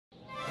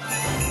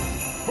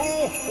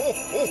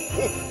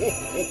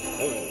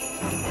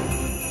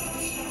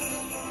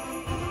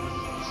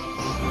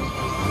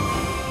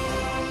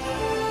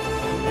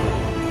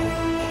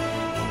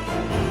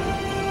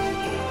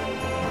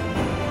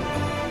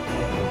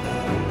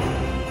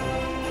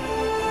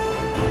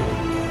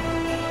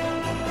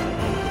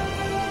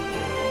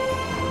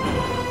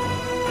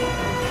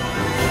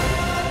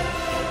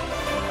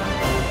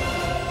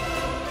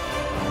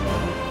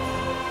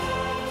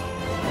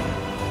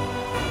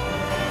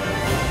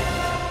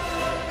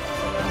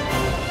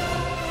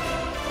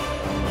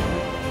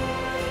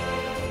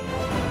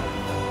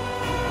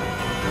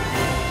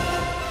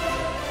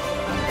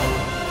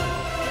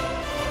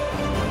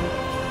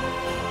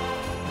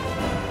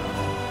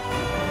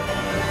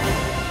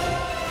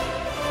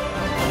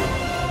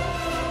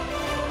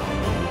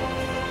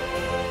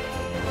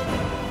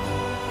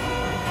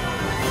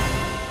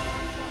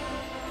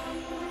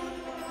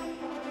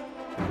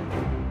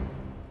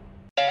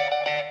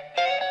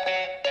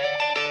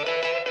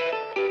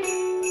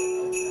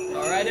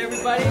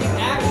Everybody,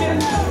 action!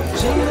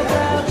 Jingle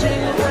bell,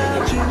 jingle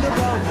bell, jingle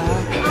bell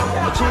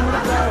rock.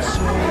 Jingle bells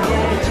swing,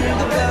 yeah,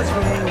 jingle bells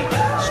ring.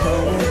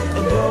 Snowing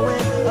and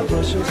blowing up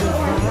bushels of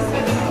fun.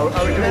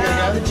 Are we doing it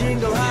Now again? the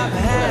jingle hop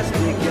has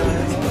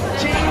begun.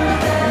 Jingle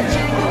bell,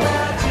 jingle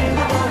bell,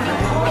 jingle bell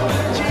rock.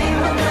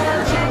 Jingle bell,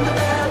 jingle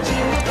bell,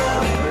 jingle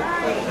bell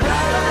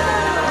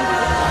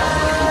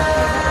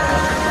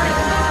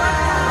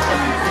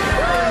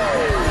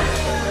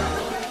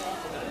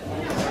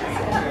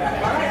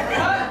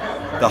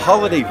The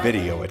holiday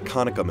video at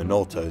Konica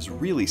Minolta is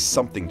really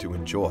something to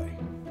enjoy,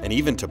 and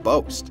even to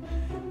boast.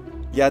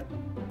 Yet,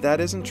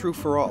 that isn't true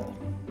for all,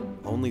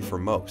 only for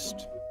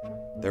most.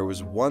 There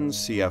was one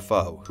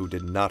CFO who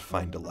did not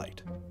find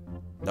delight.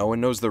 No one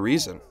knows the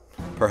reason.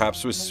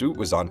 Perhaps his suit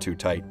was on too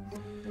tight.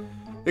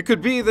 It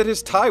could be that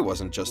his tie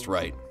wasn't just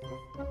right.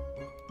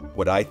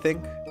 What I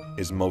think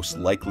is most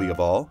likely of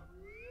all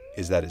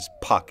is that his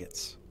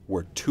pockets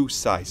were 2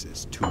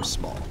 sizes too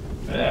small.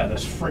 Yeah,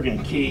 this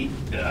friggin' key.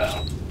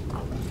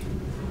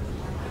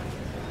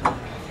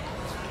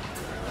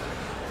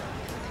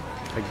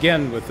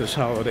 Again with this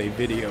holiday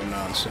video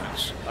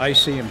nonsense. I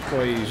see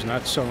employees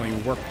not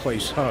selling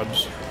workplace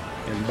hubs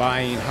and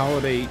buying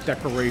holiday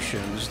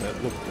decorations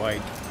that look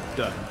like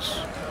duds.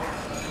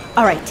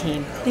 All right,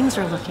 team, things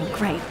are looking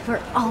great.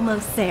 We're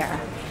almost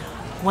there.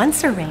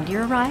 Once our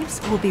reindeer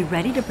arrives, we'll be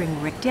ready to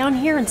bring Rick down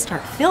here and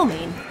start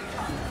filming.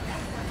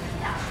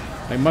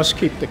 I must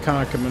keep the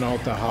Konica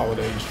Minolta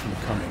holidays from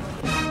coming.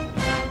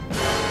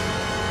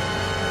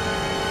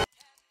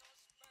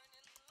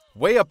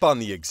 Way up on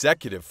the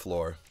executive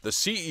floor, the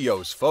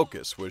CEO's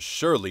focus was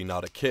surely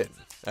not a kid,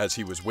 as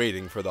he was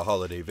waiting for the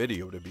holiday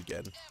video to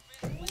begin.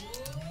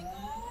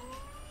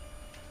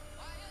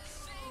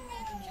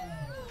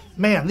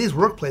 Man, these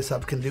workplace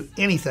hubs can do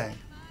anything.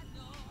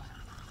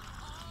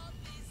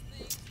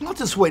 I'll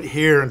just wait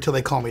here until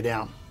they calm me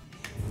down.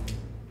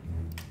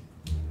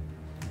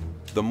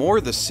 The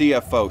more the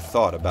CFO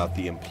thought about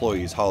the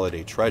employees'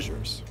 holiday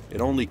treasures,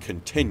 it only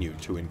continued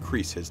to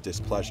increase his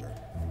displeasure.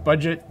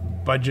 Budget,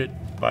 budget,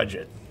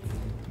 budget.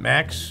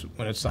 Max,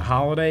 when it's the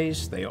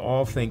holidays, they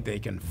all think they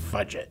can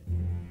fudge it.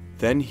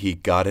 Then he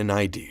got an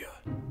idea.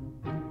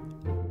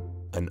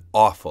 An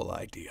awful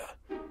idea.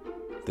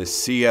 The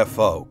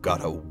CFO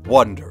got a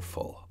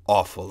wonderful,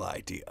 awful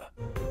idea.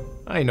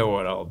 I know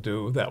what I'll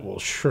do that will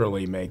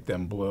surely make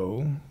them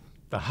blue.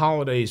 The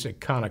holidays at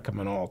Konica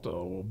Minolta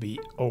will be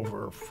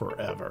over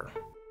forever.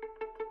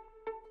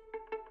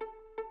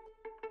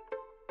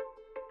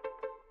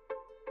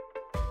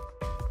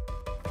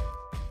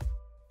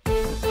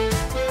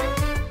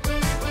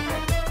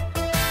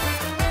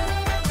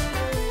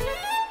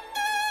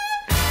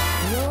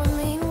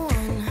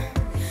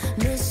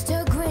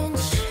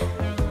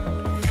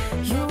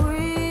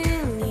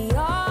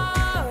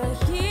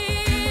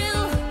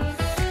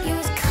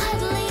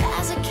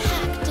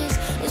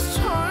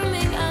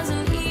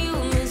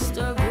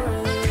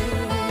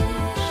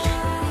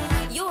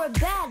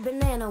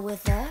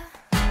 With a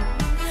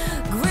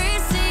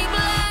greasy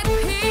black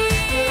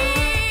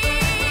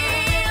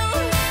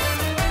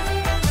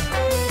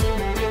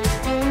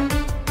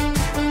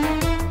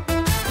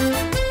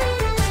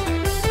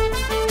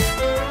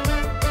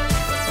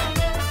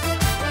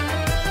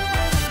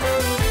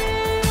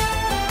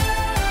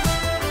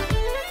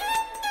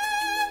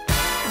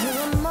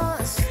You're a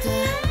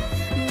monster,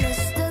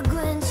 Mr.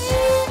 Grinch.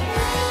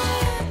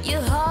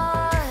 Your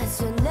heart's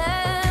an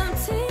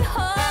empty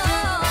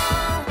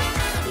hole.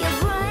 Your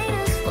brain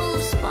is full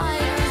of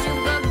spiders.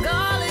 You've got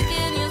garlic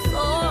in your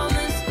soul,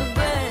 Mr.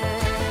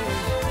 Grinch.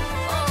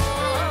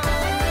 Oh,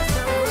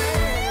 Mr.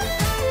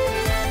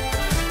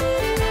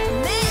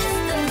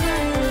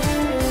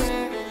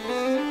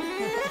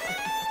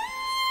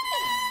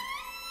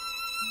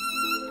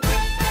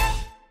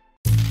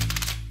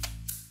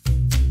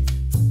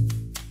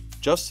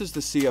 Just as the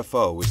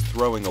CFO was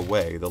throwing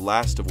away the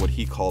last of what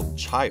he called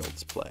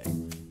child's play,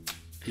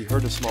 he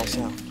heard a small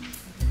sound.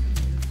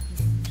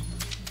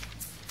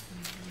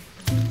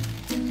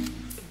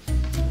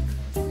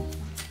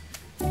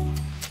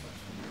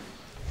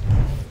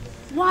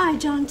 Why,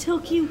 John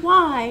Tilkey,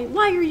 why?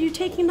 Why are you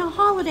taking the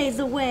holidays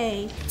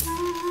away?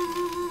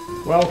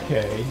 Well,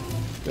 Kay,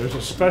 there's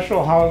a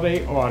special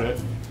holiday audit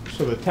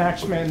so the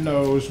taxman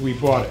knows we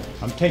bought it.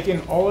 I'm taking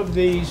all of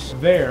these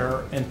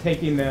there and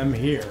taking them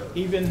here.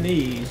 Even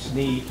these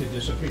need to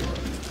disappear.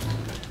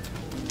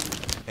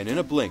 And in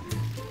a blink,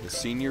 the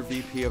senior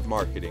VP of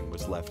marketing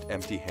was left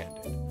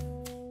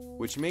empty-handed,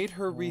 which made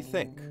her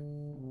rethink,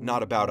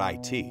 not about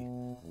IT,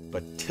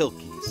 but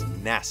Tilkey's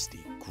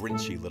nasty,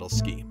 grinchy little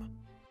scheme.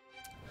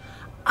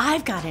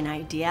 I've got an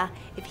idea.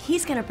 If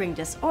he's gonna bring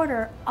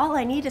disorder, all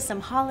I need is some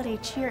holiday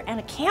cheer and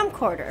a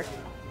camcorder.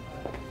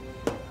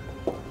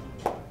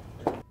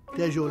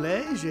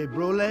 Désolé, j'ai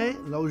brûlé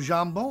le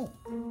jambon.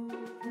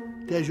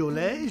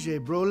 Désolé, j'ai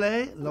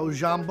brûlé le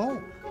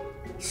jambon.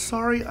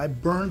 Sorry, I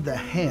burned the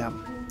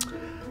ham.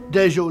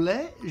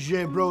 Désolé,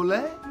 j'ai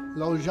brûlé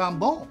le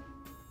jambon.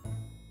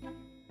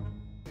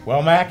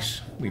 Well,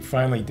 Max, we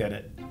finally did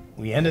it.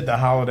 We ended the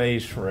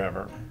holidays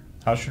forever.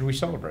 How should we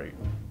celebrate?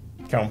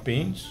 Count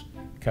beans?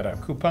 Cut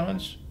out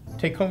coupons?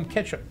 Take home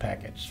ketchup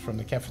packets from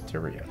the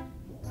cafeteria?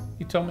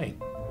 You tell me.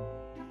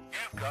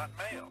 You've got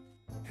mail.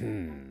 Kay,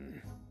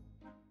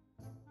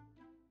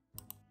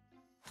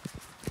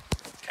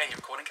 you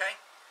recording, Kay?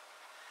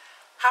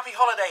 Happy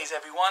holidays,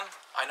 everyone.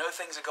 I know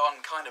things have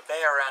gone kind of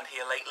bare around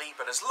here lately,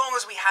 but as long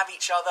as we have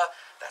each other,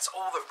 that's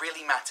all that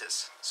really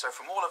matters. So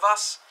from all of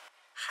us,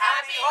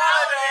 happy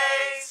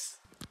holidays!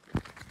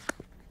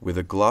 With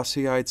a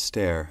glossy-eyed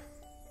stare,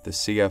 the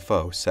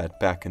CFO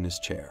sat back in his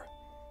chair,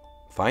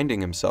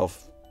 finding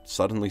himself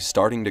suddenly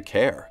starting to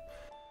care.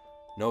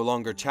 No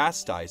longer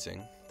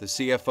chastising, the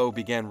CFO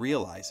began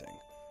realizing.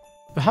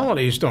 The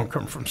holidays don't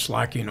come from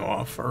slacking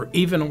off or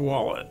even a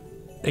wallet.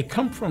 They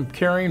come from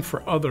caring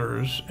for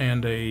others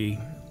and a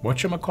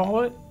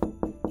whatchamacallit?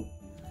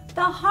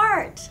 The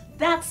heart.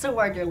 That's the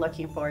word you're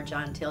looking for,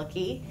 John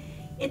Tilkey.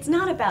 It's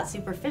not about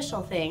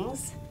superficial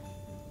things.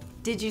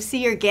 Did you see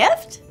your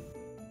gift?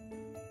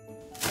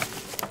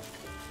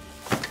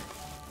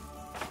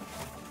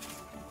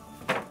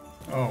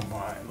 Oh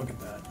my, look at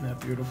that. Isn't that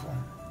beautiful?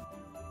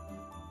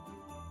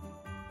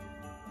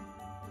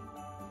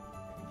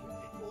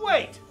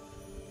 Wait!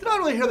 Did I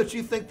really hear that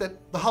you think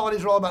that the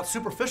holidays are all about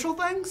superficial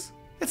things?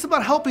 It's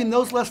about helping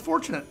those less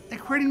fortunate and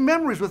creating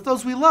memories with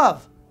those we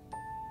love.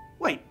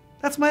 Wait,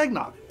 that's my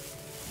eggnog.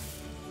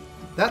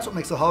 That's what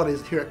makes the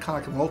holidays here at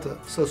Conica Malta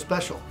so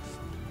special.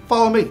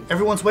 Follow me,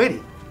 everyone's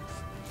waiting.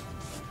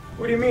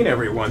 What do you mean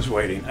everyone's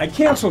waiting? I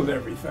canceled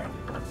everything.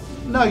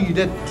 No, you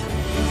didn't.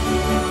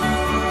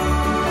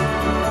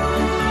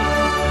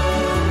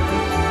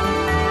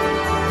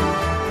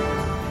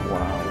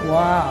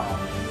 Wow.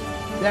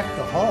 Deck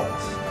the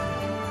halls.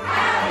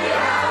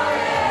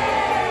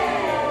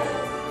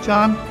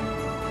 John,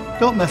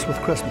 don't mess with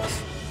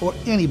Christmas or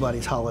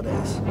anybody's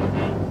holidays.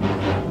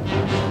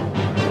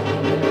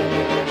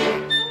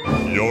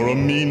 You're a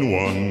mean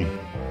one,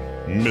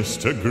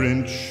 Mr.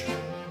 Grinch.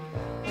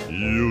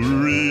 You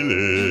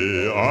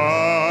really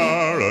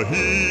are a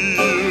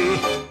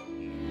heel.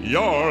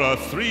 You're a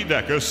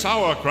three-decker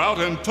sauerkraut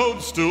and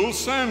toadstool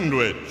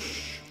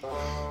sandwich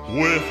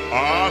with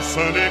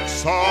arsenic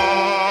sauce.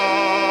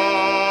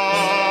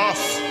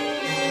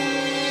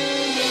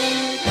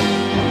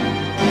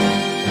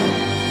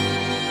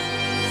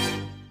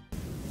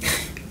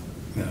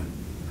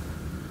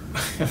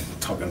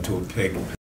 Talking to a pig.